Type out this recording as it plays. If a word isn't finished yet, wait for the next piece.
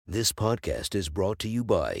This podcast is brought to you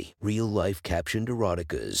by Real Life Captioned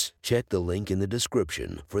Eroticas. Check the link in the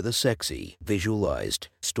description for the sexy, visualized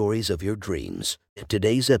stories of your dreams.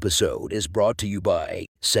 Today's episode is brought to you by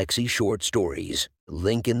Sexy Short Stories.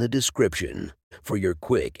 Link in the description for your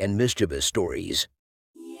quick and mischievous stories.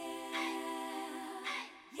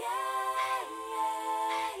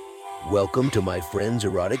 Welcome to my friend's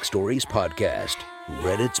Erotic Stories podcast,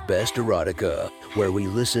 Reddit's Best Erotica, where we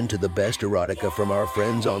listen to the best erotica from our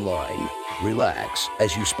friends online. Relax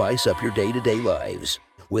as you spice up your day-to-day lives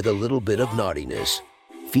with a little bit of naughtiness.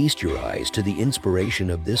 Feast your eyes to the inspiration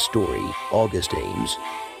of this story, August Ames.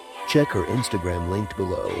 Check her Instagram linked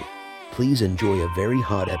below. Please enjoy a very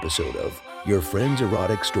hot episode of Your Friend's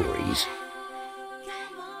Erotic Stories.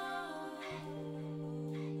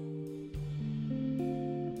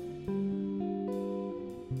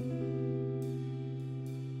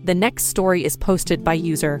 The next story is posted by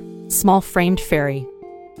user Small Framed Fairy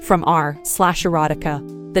from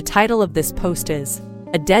r/erotica. The title of this post is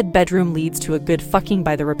A Dead Bedroom Leads to a Good Fucking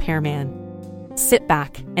by the Repairman. Sit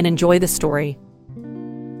back and enjoy the story.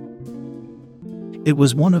 It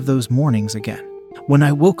was one of those mornings again, when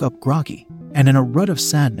I woke up groggy and in a rut of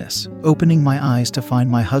sadness, opening my eyes to find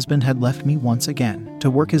my husband had left me once again to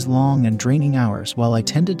work his long and draining hours while I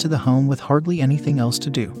tended to the home with hardly anything else to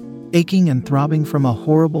do. Aching and throbbing from a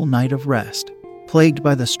horrible night of rest, plagued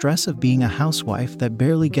by the stress of being a housewife that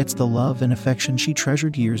barely gets the love and affection she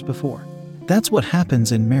treasured years before. That's what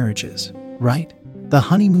happens in marriages, right? The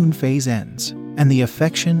honeymoon phase ends, and the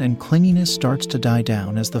affection and clinginess starts to die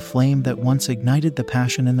down as the flame that once ignited the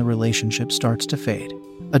passion in the relationship starts to fade.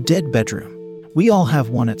 A dead bedroom. We all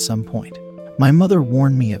have one at some point. My mother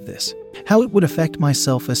warned me of this, how it would affect my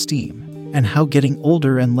self-esteem, and how getting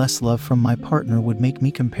older and less love from my partner would make me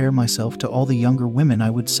compare myself to all the younger women I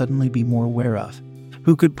would suddenly be more aware of,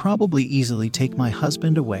 who could probably easily take my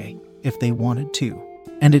husband away if they wanted to.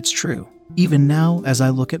 And it's true. Even now, as I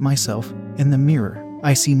look at myself in the mirror,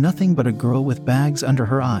 I see nothing but a girl with bags under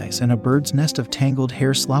her eyes and a bird's nest of tangled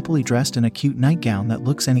hair sloppily dressed in a cute nightgown that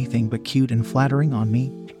looks anything but cute and flattering on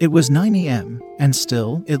me. It was 9 a.m., and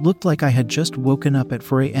still, it looked like I had just woken up at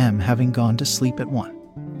 4 a.m. having gone to sleep at 1.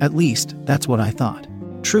 At least, that's what I thought.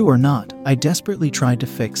 True or not, I desperately tried to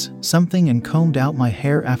fix something and combed out my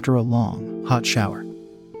hair after a long, hot shower.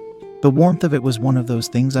 The warmth of it was one of those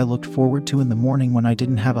things I looked forward to in the morning when I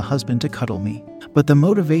didn't have a husband to cuddle me. But the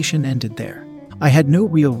motivation ended there. I had no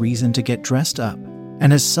real reason to get dressed up,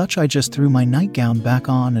 and as such I just threw my nightgown back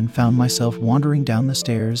on and found myself wandering down the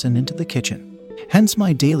stairs and into the kitchen. Hence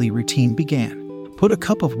my daily routine began. Put a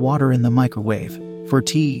cup of water in the microwave. For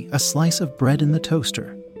tea, a slice of bread in the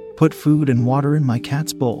toaster. Put food and water in my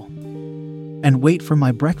cat's bowl. And wait for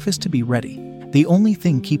my breakfast to be ready. The only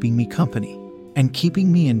thing keeping me company and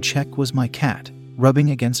keeping me in check was my cat,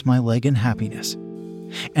 rubbing against my leg in happiness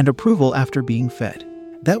and approval after being fed.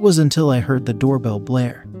 That was until I heard the doorbell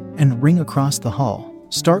blare and ring across the hall,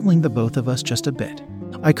 startling the both of us just a bit.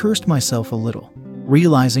 I cursed myself a little,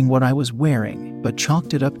 realizing what I was wearing, but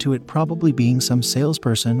chalked it up to it probably being some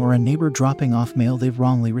salesperson or a neighbor dropping off mail they've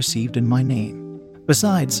wrongly received in my name.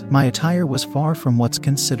 Besides, my attire was far from what's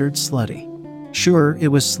considered slutty. Sure, it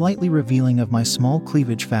was slightly revealing of my small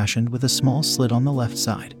cleavage fashioned with a small slit on the left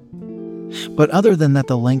side. But other than that,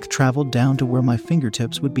 the length traveled down to where my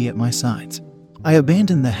fingertips would be at my sides. I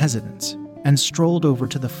abandoned the hesitance and strolled over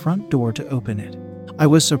to the front door to open it. I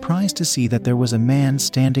was surprised to see that there was a man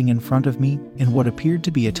standing in front of me in what appeared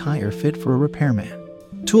to be attire fit for a repairman.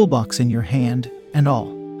 Toolbox in your hand and all.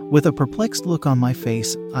 With a perplexed look on my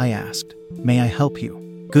face, I asked, "May I help you?"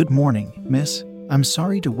 "Good morning, miss. I'm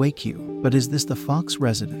sorry to wake you, but is this the Fox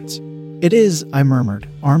residence?" "It is," I murmured,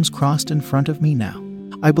 arms crossed in front of me now.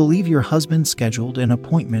 "I believe your husband scheduled an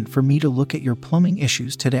appointment for me to look at your plumbing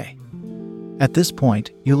issues today." At this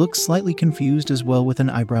point, you looked slightly confused as well with an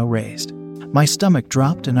eyebrow raised. My stomach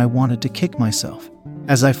dropped and I wanted to kick myself,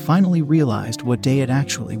 as I finally realized what day it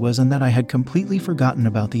actually was and that I had completely forgotten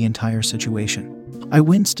about the entire situation. I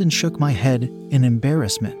winced and shook my head in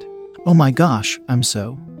embarrassment. "Oh my gosh, I'm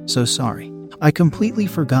so sorry. I completely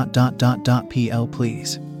forgot ... PL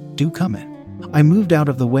please. Do come in." I moved out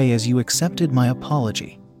of the way as you accepted my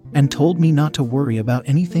apology and told me not to worry about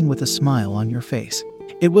anything with a smile on your face.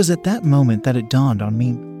 It was at that moment that it dawned on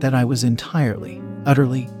me that I was entirely,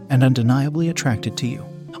 utterly, and undeniably attracted to you.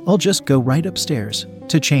 "I'll just go right upstairs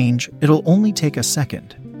to change. It'll only take a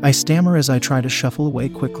second," I stammer as I try to shuffle away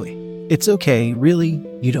quickly. "It's okay, really,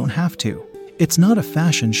 you don't have to. It's not a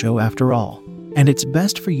fashion show after all, and it's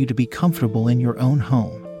best for you to be comfortable in your own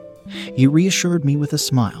home." You reassured me with a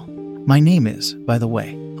smile. "My name is, by the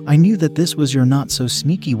way, I knew that this was your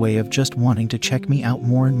not-so-sneaky way of just wanting to check me out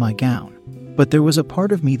more in my gown. But there was a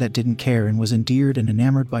part of me that didn't care and was endeared and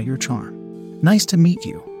enamored by your charm. Nice to meet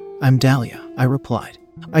you. I'm Dahlia, I replied.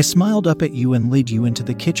 I smiled up at you and led you into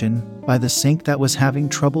the kitchen by the sink that was having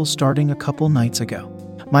trouble starting a couple nights ago.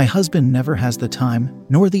 My husband never has the time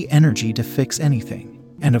nor the energy to fix anything,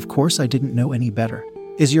 and of course I didn't know any better.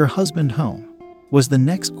 Is your husband home? Was the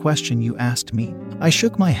next question you asked me. I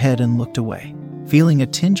shook my head and looked away, feeling a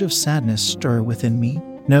tinge of sadness stir within me.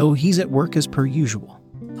 No, he's at work as per usual.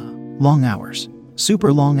 Long hours.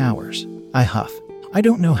 Super long hours. I huff. I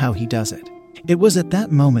don't know how he does it. It was at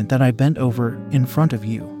that moment that I bent over in front of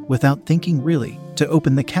you, without thinking really, to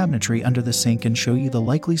open the cabinetry under the sink and show you the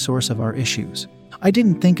likely source of our issues. I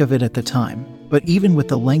didn't think of it at the time, but even with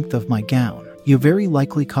the length of my gown, you very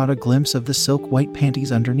likely caught a glimpse of the silk white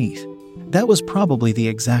panties underneath. That was probably the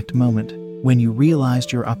exact moment when you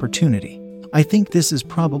realized your opportunity. I think this is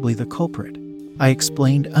probably the culprit, I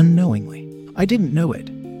explained unknowingly. I didn't know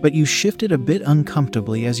it, but you shifted a bit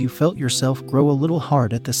uncomfortably as you felt yourself grow a little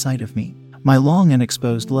hard at the sight of me, my long and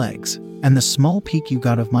exposed legs, and the small peek you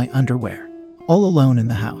got of my underwear. All alone in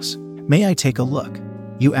the house. May I take a look?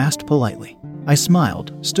 You asked politely. I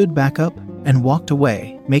smiled, stood back up, and walked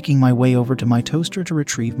away, making my way over to my toaster to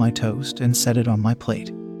retrieve my toast and set it on my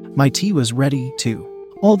plate. My tea was ready, too.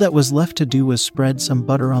 All that was left to do was spread some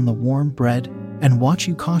butter on the warm bread and watch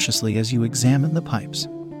you cautiously as you examined the pipes,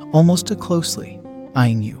 almost too closely,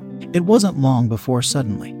 eyeing you. It wasn't long before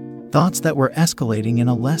suddenly, thoughts that were escalating in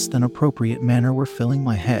a less than appropriate manner were filling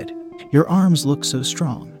my head. Your arms looked so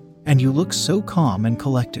strong, and you looked so calm and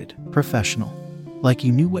collected, professional, like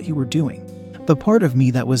you knew what you were doing. The part of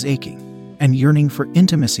me that was aching and yearning for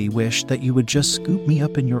intimacy wished that you would just scoop me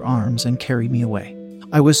up in your arms and carry me away.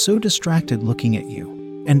 I was so distracted looking at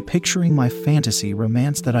you and picturing my fantasy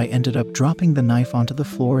romance that I ended up dropping the knife onto the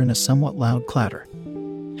floor in a somewhat loud clatter,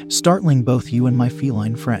 startling both you and my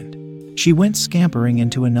feline friend. She went scampering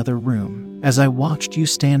into another room as I watched you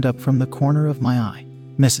stand up from the corner of my eye.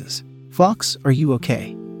 Mrs. Fox, are you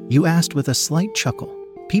okay? You asked with a slight chuckle.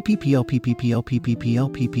 PPPL,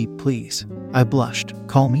 please. I blushed.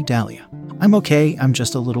 Call me Dahlia. I'm okay, I'm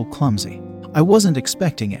just a little clumsy. I wasn't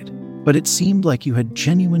expecting it, but it seemed like you had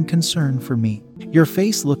genuine concern for me. Your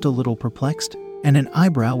face looked a little perplexed, and an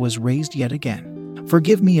eyebrow was raised yet again.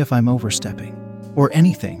 Forgive me if I'm overstepping, or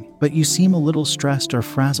anything, but you seem a little stressed or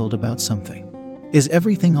frazzled about something. Is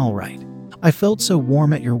everything all right? I felt so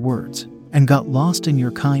warm at your words, and got lost in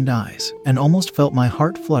your kind eyes, and almost felt my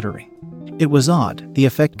heart fluttering. It was odd, the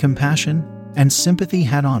effect compassion and sympathy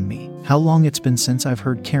had on me. How long it's been since I've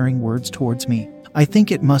heard caring words towards me. I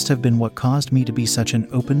think it must have been what caused me to be such an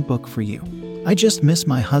open book for you. I just miss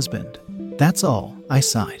my husband. That's all, I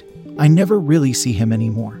sighed. I never really see him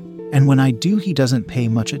anymore, and when I do he doesn't pay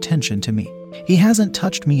much attention to me. He hasn't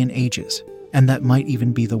touched me in ages, and that might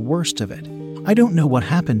even be the worst of it. I don't know what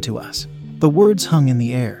happened to us. The words hung in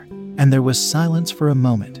the air, and there was silence for a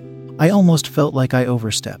moment. I almost felt like I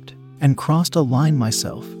overstepped and crossed a line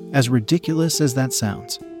myself, as ridiculous as that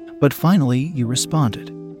sounds. But finally, you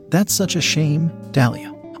responded. That's such a shame,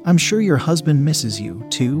 Dahlia. I'm sure your husband misses you,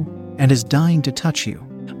 too, and is dying to touch you.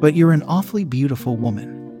 But you're an awfully beautiful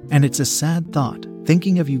woman, and it's a sad thought,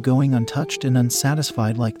 thinking of you going untouched and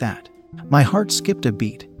unsatisfied like that. My heart skipped a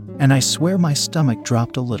beat, and I swear my stomach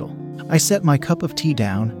dropped a little. I set my cup of tea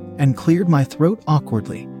down and cleared my throat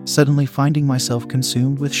awkwardly, suddenly finding myself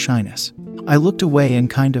consumed with shyness. I looked away and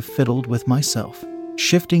kind of fiddled with myself,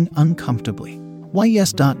 shifting uncomfortably. Why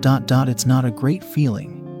yes, it's not a great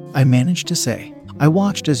feeling, I managed to say. I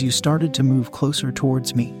watched as you started to move closer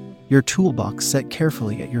towards me, your toolbox set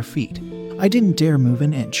carefully at your feet. I didn't dare move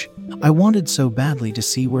an inch. I wanted so badly to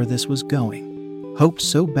see where this was going. Hoped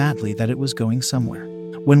so badly that it was going somewhere.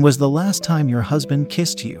 When was the last time your husband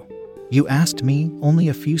kissed you? You asked me, only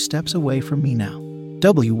a few steps away from me now.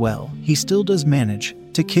 Well, he still does manage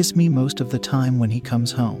to kiss me most of the time when he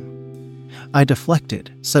comes home. I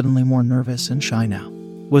deflected, suddenly more nervous and shy now.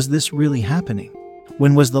 Was this really happening?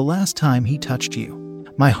 When was the last time he touched you?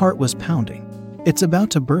 My heart was pounding. It's about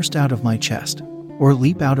to burst out of my chest, or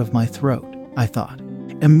leap out of my throat, I thought.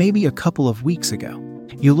 And maybe a couple of weeks ago.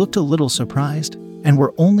 You looked a little surprised, and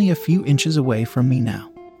were only a few inches away from me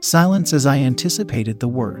now. Silence as I anticipated the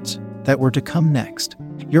words that were to come next.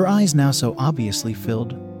 Your eyes now so obviously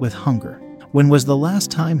filled with hunger. When was the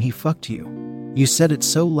last time he fucked you? You said it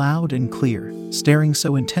so loud and clear, staring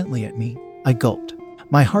so intently at me. I gulped.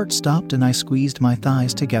 My heart stopped and I squeezed my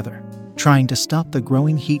thighs together, trying to stop the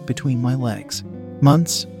growing heat between my legs.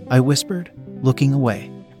 Months, I whispered, looking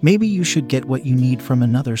away. Maybe you should get what you need from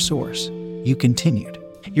another source. You continued.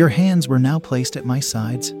 Your hands were now placed at my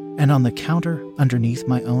sides and on the counter underneath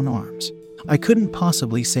my own arms. I couldn't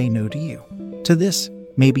possibly say no to you. To this,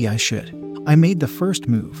 maybe I should. I made the first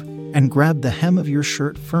move and grabbed the hem of your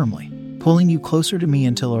shirt firmly, pulling you closer to me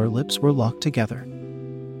until our lips were locked together,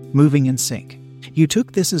 moving in sync. You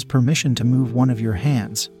took this as permission to move one of your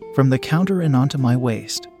hands from the counter and onto my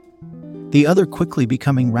waist, the other quickly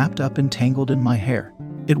becoming wrapped up and tangled in my hair.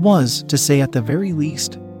 It was, to say at the very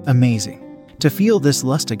least, amazing to feel this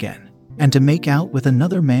lust again and to make out with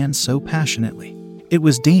another man so passionately. It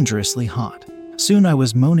was dangerously hot. Soon I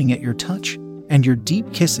was moaning at your touch and your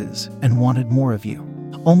deep kisses and wanted more of you.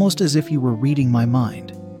 Almost as if you were reading my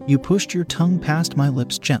mind, you pushed your tongue past my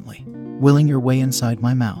lips gently, willing your way inside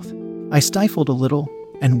my mouth. I stifled a little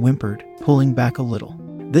and whimpered, pulling back a little.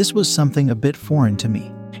 This was something a bit foreign to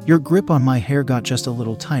me. Your grip on my hair got just a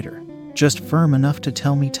little tighter, just firm enough to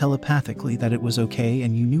tell me telepathically that it was okay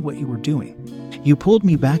and you knew what you were doing. You pulled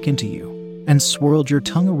me back into you and swirled your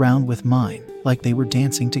tongue around with mine like they were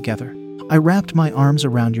dancing together. I wrapped my arms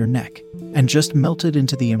around your neck and just melted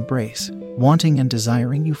into the embrace, wanting and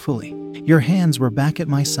desiring you fully. Your hands were back at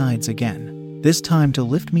my sides again, this time to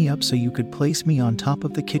lift me up so you could place me on top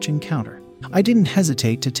of the kitchen counter. I didn't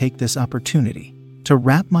hesitate to take this opportunity to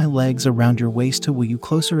wrap my legs around your waist to woo you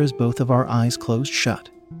closer as both of our eyes closed shut.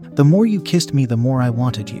 The more you kissed me, the more I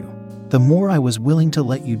wanted you. The more I was willing to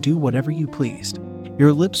let you do whatever you pleased.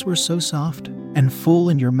 Your lips were so soft and full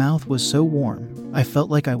and your mouth was so warm, I felt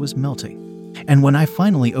like I was melting. And when I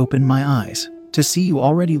finally opened my eyes to see you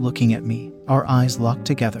already looking at me, our eyes locked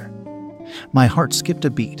together, my heart skipped a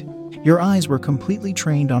beat. Your eyes were completely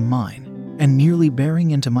trained on mine and nearly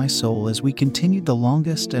bearing into my soul as we continued the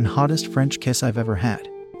longest and hottest French kiss I've ever had,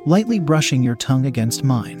 lightly brushing your tongue against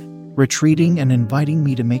mine, retreating and inviting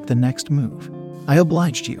me to make the next move. I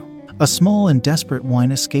obliged you. A small and desperate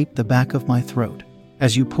whine escaped the back of my throat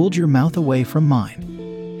as you pulled your mouth away from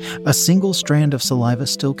mine, a single strand of saliva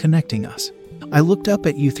still connecting us. I looked up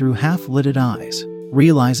at you through half-lidded eyes,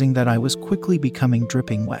 realizing that I was quickly becoming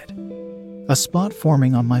dripping wet, a spot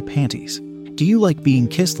forming on my panties. Do you like being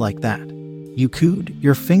kissed like that? You cooed,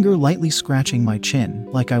 your finger lightly scratching my chin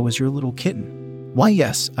like I was your little kitten. Why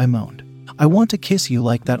yes, I moaned. I want to kiss you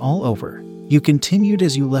like that all over. You continued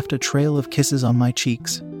as you left a trail of kisses on my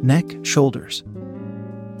cheeks, neck, shoulders,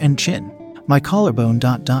 and chin. My collarbone ...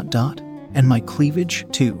 and my cleavage,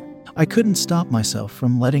 too. I couldn't stop myself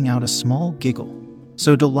from letting out a small giggle,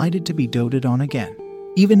 so delighted to be doted on again,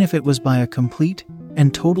 even if it was by a complete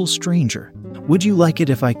and total stranger. Would you like it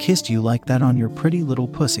if I kissed you like that on your pretty little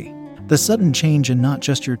pussy? The sudden change in not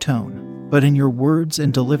just your tone, but in your words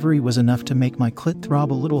and delivery was enough to make my clit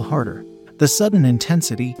throb a little harder. The sudden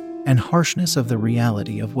intensity and harshness of the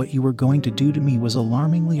reality of what you were going to do to me was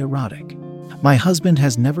alarmingly erotic. My husband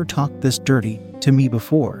has never talked this dirty to me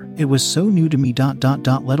before. It was so new to me ...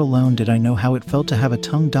 let alone did I know how it felt to have a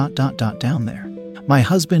tongue ... down there. My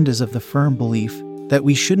husband is of the firm belief that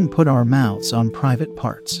we shouldn't put our mouths on private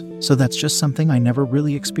parts, so that's just something I never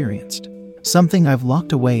really experienced. Something I've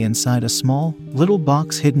locked away inside a small, little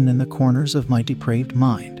box hidden in the corners of my depraved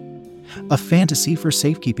mind. A fantasy for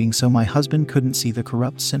safekeeping so my husband couldn't see the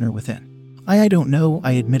corrupt sinner within. I don't know,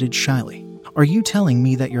 I admitted shyly. Are you telling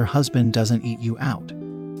me that your husband doesn't eat you out?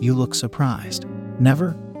 You look surprised.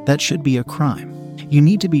 Never? That should be a crime. You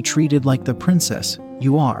need to be treated like the princess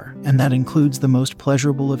you are, and that includes the most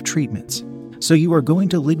pleasurable of treatments. So you are going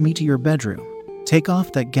to lead me to your bedroom. Take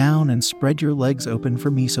off that gown and spread your legs open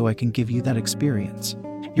for me so I can give you that experience.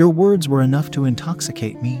 Your words were enough to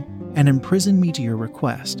intoxicate me and imprison me to your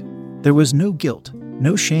request. There was no guilt,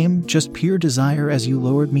 no shame, just pure desire as you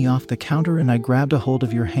lowered me off the counter and I grabbed a hold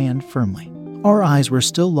of your hand firmly. Our eyes were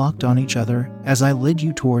still locked on each other as I led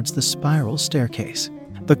you towards the spiral staircase,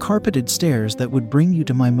 the carpeted stairs that would bring you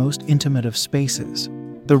to my most intimate of spaces,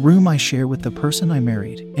 the room I share with the person I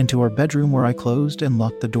married, into our bedroom where I closed and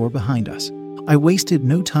locked the door behind us. I wasted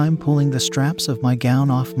no time pulling the straps of my gown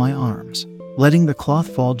off my arms, letting the cloth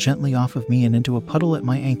fall gently off of me and into a puddle at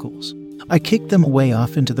my ankles. I kicked them away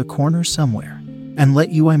off into the corner somewhere and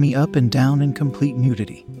let you eye me up and down in complete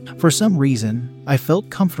nudity. For some reason, I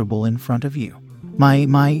felt comfortable in front of you.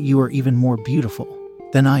 You are even more beautiful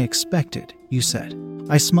than I expected, you said.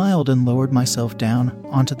 I smiled and lowered myself down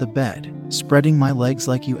onto the bed, spreading my legs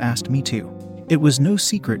like you asked me to. It was no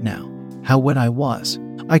secret now how wet I was.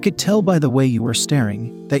 I could tell by the way you were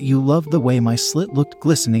staring that you loved the way my slit looked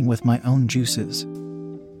glistening with my own juices,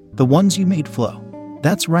 the ones you made flow.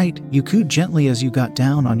 That's right, you cooed gently as you got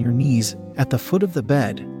down on your knees at the foot of the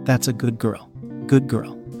bed. That's a good girl. Good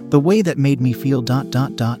girl. The way that made me feel ...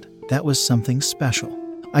 that was something special.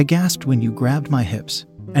 I gasped when you grabbed my hips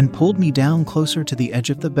and pulled me down closer to the edge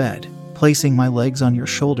of the bed, placing my legs on your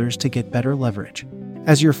shoulders to get better leverage.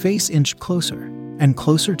 As your face inched closer and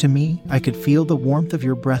closer to me, I could feel the warmth of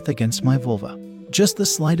your breath against my vulva. Just the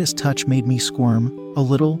slightest touch made me squirm a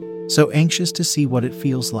little, so anxious to see what it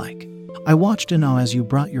feels like. I watched in awe as you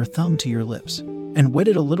brought your thumb to your lips and wet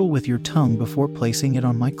it a little with your tongue before placing it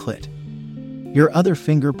on my clit, your other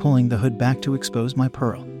finger pulling the hood back to expose my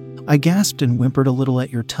pearl. I gasped and whimpered a little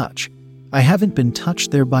at your touch. I haven't been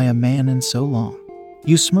touched there by a man in so long.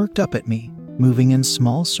 You smirked up at me, moving in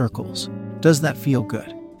small circles. Does that feel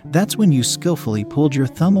good? That's when you skillfully pulled your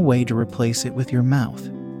thumb away to replace it with your mouth,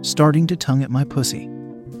 starting to tongue at my pussy,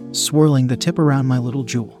 swirling the tip around my little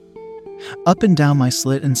jewel, up and down my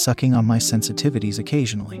slit and sucking on my sensitivities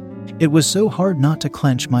occasionally. It was so hard not to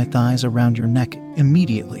clench my thighs around your neck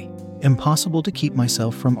immediately, impossible to keep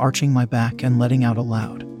myself from arching my back and letting out a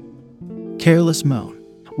loud, careless moan.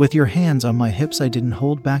 With your hands on my hips, I didn't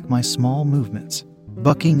hold back my small movements,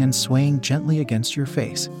 bucking and swaying gently against your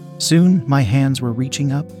face. Soon, my hands were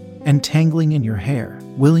reaching up and tangling in your hair,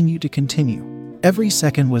 willing you to continue. Every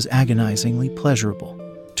second was agonizingly pleasurable,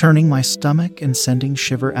 turning my stomach and sending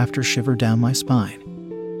shiver after shiver down my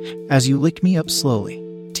spine. As you licked me up slowly,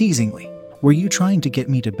 teasingly, were you trying to get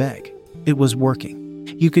me to beg? It was working.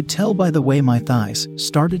 You could tell by the way my thighs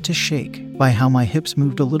started to shake, by how my hips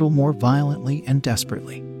moved a little more violently and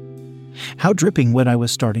desperately, how dripping wet I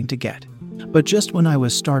was starting to get. But just when I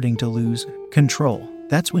was starting to lose control,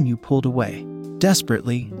 that's when you pulled away.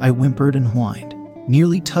 Desperately, I whimpered and whined,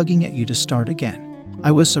 nearly tugging at you to start again.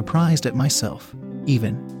 I was surprised at myself,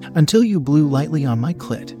 even, until you blew lightly on my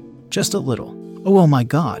clit. Just a little. Oh my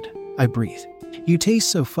God, I breathed. You taste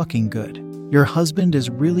so fucking good. Your husband is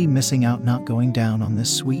really missing out not going down on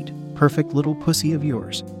this sweet, perfect little pussy of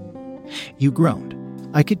yours. You groaned.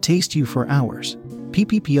 I could taste you for hours.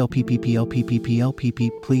 PPPL, PPPL, PPPL, PP,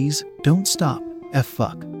 please, don't stop.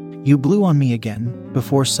 Fuck. You blew on me again,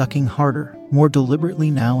 before sucking harder, more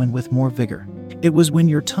deliberately now and with more vigor. It was when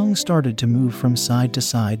your tongue started to move from side to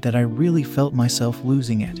side that I really felt myself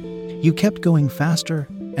losing it. You kept going faster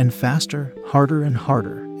and faster, harder and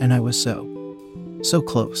harder, and I was so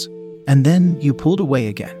close. And then you pulled away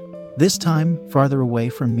again, this time farther away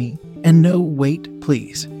from me. And no, wait,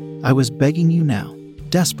 please. I was begging you now,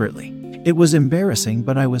 desperately. It was embarrassing,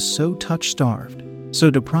 but I was so touch-starved, so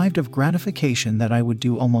deprived of gratification that I would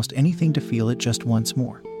do almost anything to feel it just once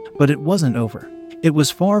more. But it wasn't over. It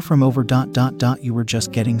was far from over. You were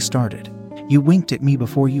just getting started. You winked at me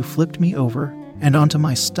before you flipped me over and onto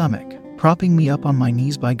my stomach, propping me up on my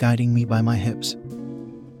knees by guiding me by my hips,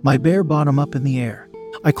 my bare bottom up in the air.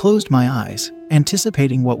 I closed my eyes,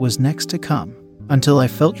 anticipating what was next to come, until I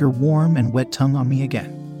felt your warm and wet tongue on me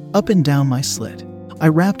again, up and down my slit. I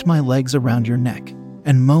wrapped my legs around your neck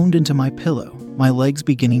and moaned into my pillow, my legs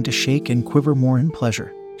beginning to shake and quiver more in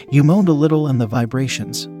pleasure. You moaned a little, and the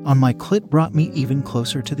vibrations on my clit brought me even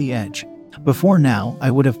closer to the edge. Before now,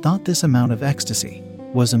 I would have thought this amount of ecstasy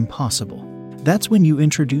was impossible. That's when you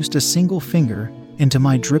introduced a single finger into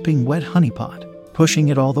my dripping wet honeypot, pushing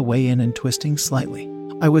it all the way in and twisting slightly.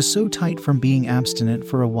 I was so tight from being abstinent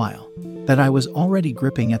for a while that I was already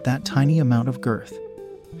gripping at that tiny amount of girth,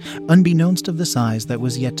 unbeknownst of the size that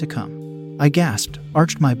was yet to come. I gasped,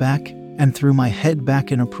 arched my back, and threw my head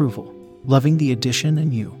back in approval, loving the addition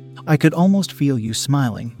and you. I could almost feel you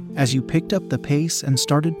smiling as you picked up the pace and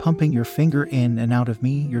started pumping your finger in and out of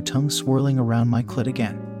me, your tongue swirling around my clit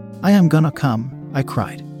again. I am gonna come, I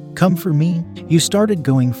cried. Come for me? You started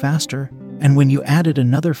going faster, and when you added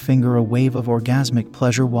another finger, a wave of orgasmic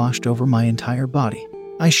pleasure washed over my entire body.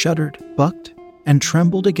 I shuddered, bucked, and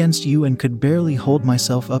trembled against you and could barely hold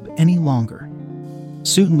myself up any longer,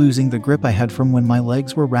 soon losing the grip I had from when my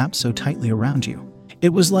legs were wrapped so tightly around you. It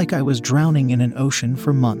was like I was drowning in an ocean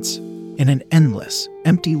for months, in an endless,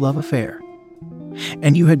 empty love affair.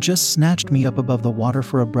 And you had just snatched me up above the water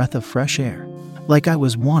for a breath of fresh air, like I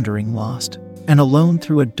was wandering lost and alone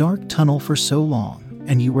through a dark tunnel for so long,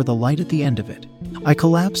 and you were the light at the end of it. I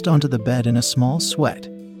collapsed onto the bed in a small sweat,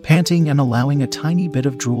 panting and allowing a tiny bit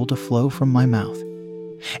of drool to flow from my mouth,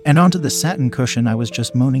 and onto the satin cushion I was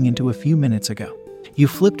just moaning into a few minutes ago. You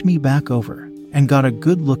flipped me back over and got a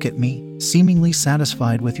good look at me, seemingly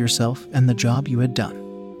satisfied with yourself and the job you had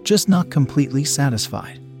done. Just not completely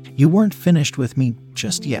satisfied. You weren't finished with me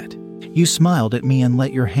just yet. You smiled at me and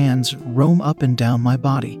let your hands roam up and down my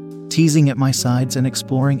body, teasing at my sides and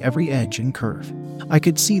exploring every edge and curve. I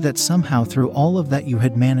could see that somehow through all of that you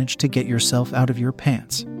had managed to get yourself out of your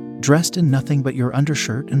pants, dressed in nothing but your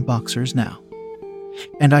undershirt and boxers now.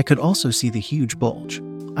 And I could also see the huge bulge.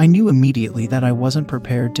 I knew immediately that I wasn't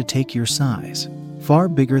prepared to take your size, far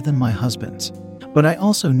bigger than my husband's. But I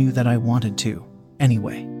also knew that I wanted to.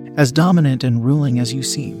 Anyway, as dominant and ruling as you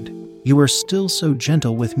seemed, you were still so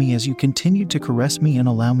gentle with me as you continued to caress me and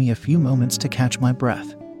allow me a few moments to catch my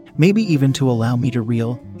breath. Maybe even to allow me to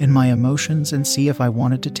reel in my emotions and see if I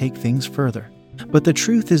wanted to take things further. But the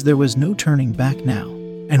truth is there was no turning back now,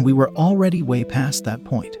 and we were already way past that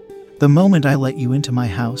point. The moment I let you into my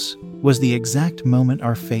house was the exact moment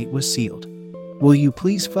our fate was sealed. Will you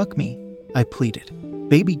please fuck me? I pleaded.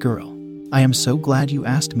 Baby girl, I am so glad you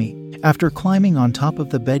asked me. After climbing on top of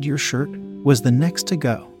the bed, your shirt was the next to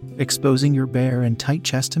go, exposing your bare and tight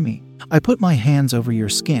chest to me. I put my hands over your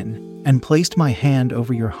skin and placed my hand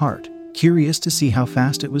over your heart, curious to see how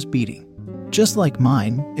fast it was beating. Just like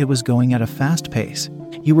mine, it was going at a fast pace.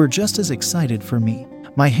 You were just as excited for me.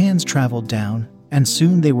 My hands traveled down, and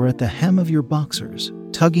soon they were at the hem of your boxers,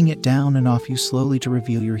 tugging it down and off you slowly to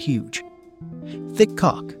reveal your huge, thick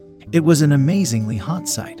cock. It was an amazingly hot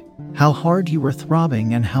sight. How hard you were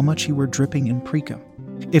throbbing and how much you were dripping in precum.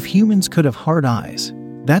 If humans could have hard eyes,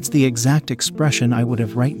 that's the exact expression I would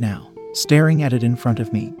have right now, staring at it in front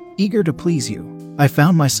of me, eager to please you. I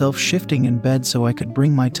found myself shifting in bed so I could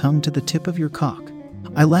bring my tongue to the tip of your cock.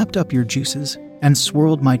 I lapped up your juices and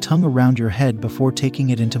swirled my tongue around your head before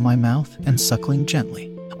taking it into my mouth and suckling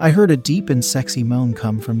gently. I heard a deep and sexy moan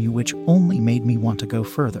come from you which only made me want to go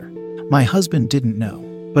further. My husband didn't know,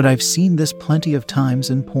 but I've seen this plenty of times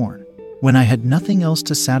in porn, when I had nothing else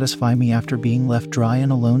to satisfy me after being left dry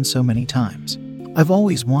and alone so many times. I've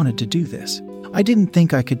always wanted to do this. I didn't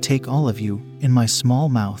think I could take all of you in my small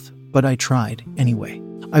mouth, but I tried anyway.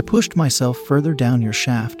 I pushed myself further down your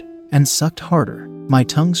shaft and sucked harder, my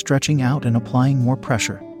tongue stretching out and applying more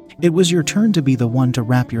pressure. It was your turn to be the one to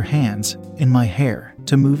wrap your hands in my hair,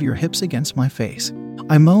 to move your hips against my face.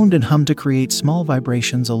 I moaned and hummed to create small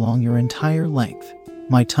vibrations along your entire length,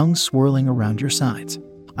 my tongue swirling around your sides.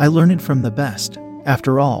 I learned it from the best.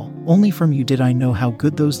 After all, only from you did I know how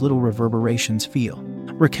good those little reverberations feel.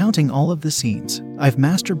 Recounting all of the scenes I've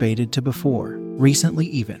masturbated to before, recently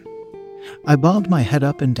even. I bobbed my head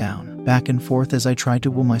up and down, back and forth as I tried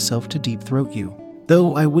to will myself to deep throat you,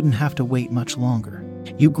 though I wouldn't have to wait much longer.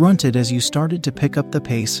 You grunted as you started to pick up the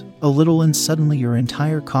pace a little, and suddenly your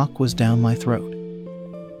entire cock was down my throat.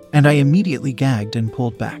 And I immediately gagged and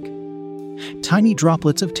pulled back. Tiny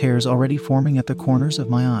droplets of tears already forming at the corners of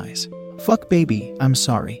my eyes. Fuck baby, I'm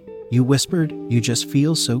sorry, you whispered, you just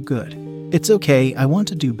feel so good. It's okay, I want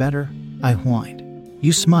to do better, I whined.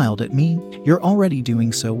 You smiled at me, you're already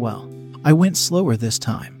doing so well. I went slower this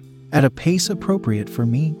time, at a pace appropriate for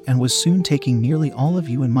me, and was soon taking nearly all of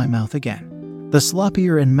you in my mouth again. The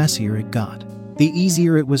sloppier and messier it got, the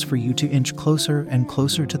easier it was for you to inch closer and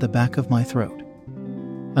closer to the back of my throat.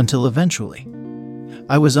 Until eventually,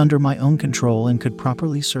 I was under my own control and could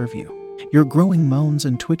properly serve you. Your growing moans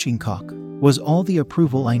and twitching cock was all the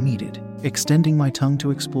approval I needed, extending my tongue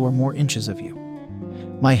to explore more inches of you.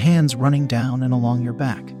 My hands running down and along your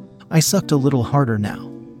back. I sucked a little harder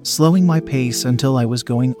now, slowing my pace until I was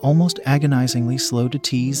going almost agonizingly slow to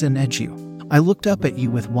tease and edge you. I looked up at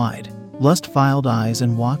you with wide, lust-filled eyes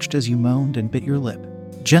and watched as you moaned and bit your lip.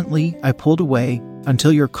 Gently, I pulled away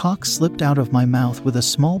until your cock slipped out of my mouth with a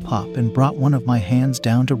small pop and brought one of my hands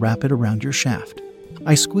down to wrap it around your shaft.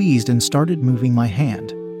 I squeezed and started moving my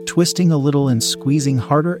hand, twisting a little and squeezing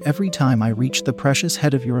harder every time I reached the precious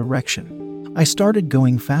head of your erection. I started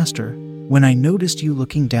going faster when I noticed you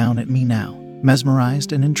looking down at me now,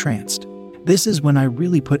 mesmerized and entranced. This is when I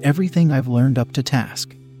really put everything I've learned up to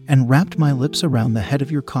task and wrapped my lips around the head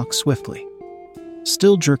of your cock swiftly.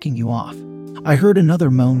 Still jerking you off, I heard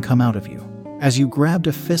another moan come out of you as you grabbed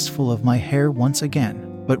a fistful of my hair once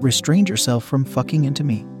again, but restrained yourself from fucking into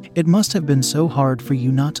me. It must have been so hard for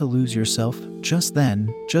you not to lose yourself just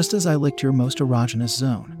then, just as I licked your most erogenous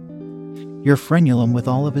zone, your frenulum with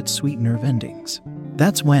all of its sweet nerve endings.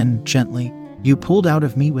 That's when, gently, you pulled out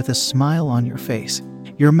of me with a smile on your face.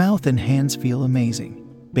 Your mouth and hands feel amazing,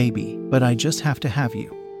 baby, but I just have to have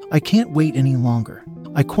you. I can't wait any longer.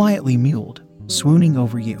 I quietly mewed, swooning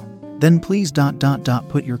over you. Then please ...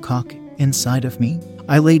 put your cock inside of me.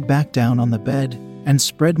 I laid back down on the bed and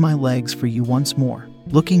spread my legs for you once more,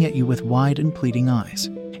 looking at you with wide and pleading eyes.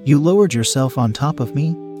 You lowered yourself on top of me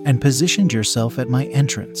and positioned yourself at my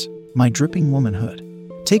entrance, my dripping womanhood.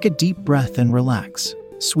 Take a deep breath and relax,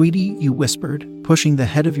 sweetie, you whispered, pushing the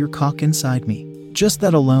head of your cock inside me. Just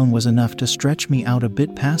that alone was enough to stretch me out a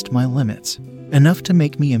bit past my limits, enough to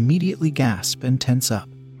make me immediately gasp and tense up.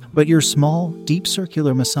 But your small, deep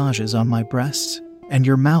circular massages on my breasts and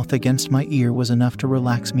your mouth against my ear was enough to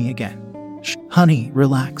relax me again. Shh, honey,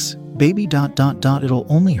 relax, baby ... it'll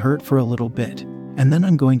only hurt for a little bit, and then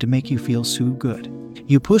I'm going to make you feel so good.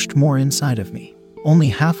 You pushed more inside of me, Only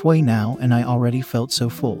halfway now and I already felt so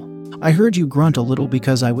full. I heard you grunt a little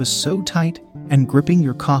because I was so tight and gripping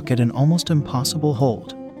your cock at an almost impossible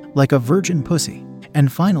hold, like a virgin pussy.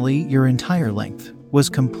 And finally, your entire length was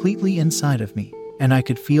completely inside of me, and I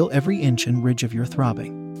could feel every inch and ridge of your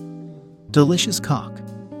throbbing. Delicious cock.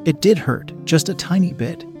 It did hurt, just a tiny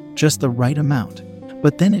bit, just the right amount,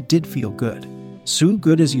 but then it did feel good. So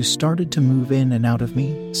good as you started to move in and out of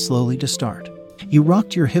me, slowly to start. You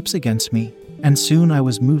rocked your hips against me, and soon I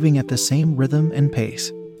was moving at the same rhythm and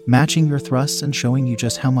pace, matching your thrusts and showing you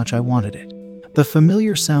just how much I wanted it. The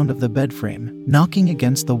familiar sound of the bed frame knocking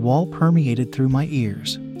against the wall permeated through my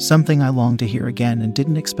ears, something I longed to hear again and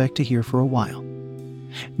didn't expect to hear for a while.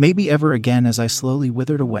 Maybe ever again as I slowly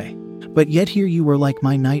withered away. But yet here you were like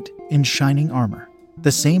my knight in shining armor,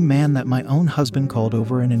 the same man that my own husband called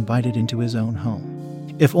over and invited into his own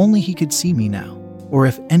home. If only he could see me now, or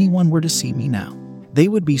if anyone were to see me now, they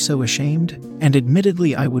would be so ashamed, and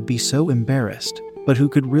admittedly I would be so embarrassed, but who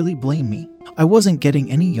could really blame me? I wasn't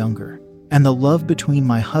getting any younger, and the love between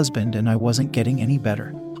my husband and I wasn't getting any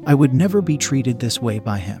better. I would never be treated this way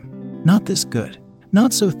by him. Not this good.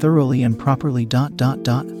 Not so thoroughly and properly ...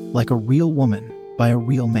 like a real woman, by a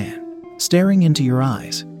real man. Staring into your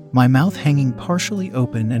eyes, my mouth hanging partially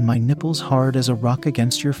open and my nipples hard as a rock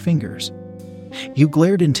against your fingers. You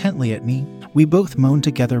glared intently at me, we both moaned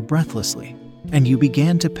together breathlessly, and you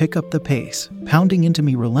began to pick up the pace, pounding into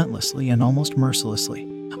me relentlessly and almost mercilessly.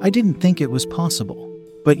 I didn't think it was possible,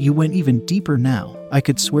 but you went even deeper now. I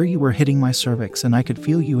could swear you were hitting my cervix and I could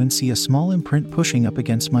feel you and see a small imprint pushing up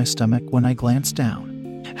against my stomach when I glanced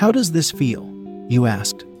down. How does this feel? You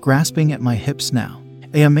asked, grasping at my hips now.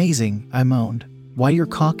 Amazing, I moaned. Why your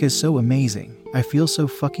cock is so amazing. I feel so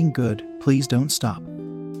fucking good. Please don't stop.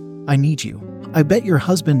 I need you. I bet your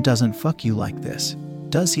husband doesn't fuck you like this.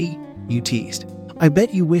 Does he? You teased. I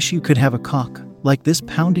bet you wish you could have a cock like this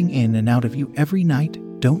pounding in and out of you every night,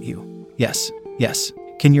 don't you? Yes.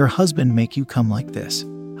 Can your husband make you come like this?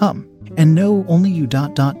 And no, only you ...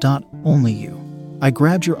 only you. I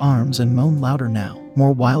grabbed your arms and moaned louder now,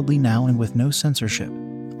 more wildly now and with no censorship.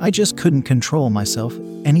 I just couldn't control myself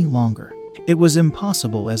any longer. It was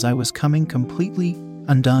impossible as I was coming completely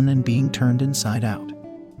undone and being turned inside out.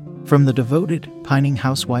 From the devoted, pining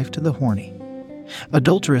housewife to the horny,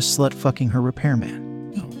 adulterous slut fucking her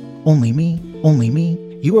repairman. Only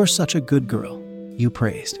me, you are such a good girl, you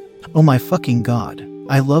praised. Oh my fucking God,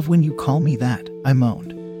 I love when you call me that, I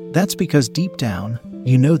moaned. That's because deep down,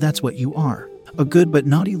 you know that's what you are, a good but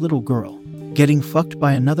naughty little girl, getting fucked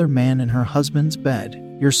by another man in her husband's bed.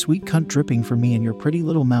 Your sweet cunt dripping for me and your pretty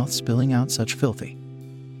little mouth spilling out such filthy,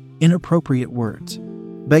 inappropriate words,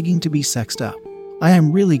 begging to be sexed up. I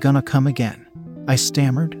am really gonna come again, I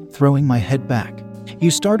stammered, throwing my head back.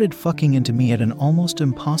 You started fucking into me at an almost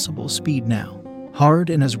impossible speed now,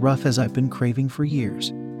 hard and as rough as I've been craving for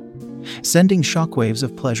years, sending shockwaves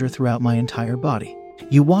of pleasure throughout my entire body.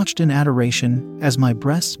 You watched in adoration as my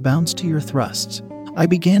breasts bounced to your thrusts. I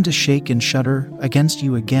began to shake and shudder against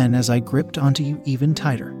you again as I gripped onto you even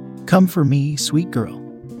tighter. Come for me, sweet girl.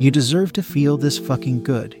 You deserve to feel this fucking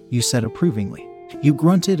good, you said approvingly. You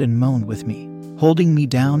grunted and moaned with me, holding me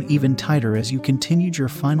down even tighter as you continued your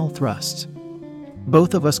final thrusts,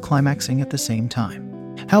 both of us climaxing at the same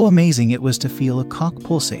time. How amazing it was to feel a cock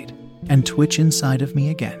pulsate and twitch inside of me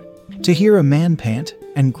again. To hear a man pant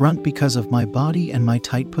and grunt because of my body and my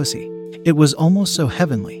tight pussy. It was almost so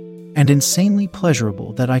heavenly and insanely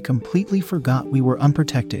pleasurable that I completely forgot we were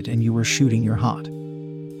unprotected and you were shooting your hot,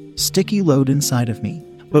 sticky load inside of me.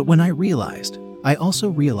 But when I also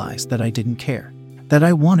realized that I didn't care, that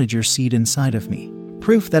I wanted your seed inside of me,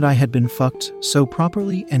 proof that I had been fucked so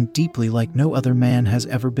properly and deeply like no other man has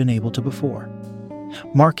ever been able to before,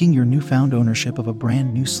 marking your newfound ownership of a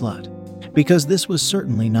brand new slut. Because this was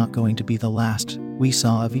certainly not going to be the last we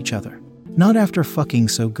saw of each other. Not after fucking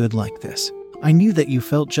so good like this. I knew that you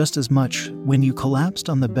felt just as much when you collapsed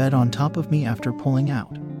on the bed on top of me after pulling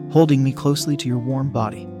out, holding me closely to your warm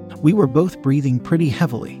body. We were both breathing pretty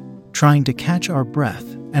heavily, trying to catch our breath,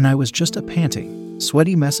 and I was just a panting,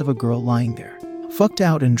 sweaty mess of a girl lying there, fucked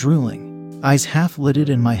out and drooling, eyes half-lidded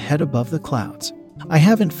and my head above the clouds. I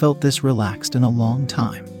haven't felt this relaxed in a long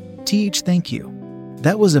time. Thank you.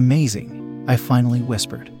 That was amazing, I finally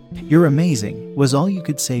whispered. You're amazing, was all you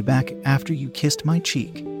could say back after you kissed my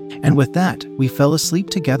cheek. And with that, we fell asleep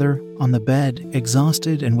together on the bed,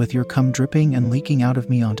 exhausted and with your cum dripping and leaking out of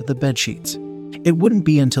me onto the bedsheets. It wouldn't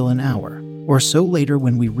be until an hour or so later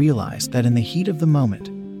when we realized that in the heat of the moment,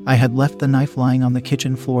 I had left the knife lying on the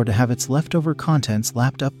kitchen floor to have its leftover contents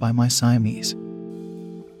lapped up by my Siamese.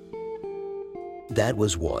 That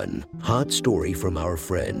was one hot story from our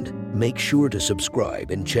friend. Make sure to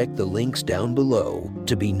subscribe and check the links down below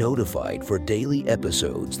to be notified for daily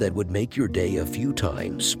episodes that would make your day a few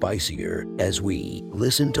times spicier as we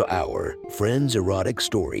listen to our friends' erotic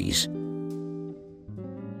stories.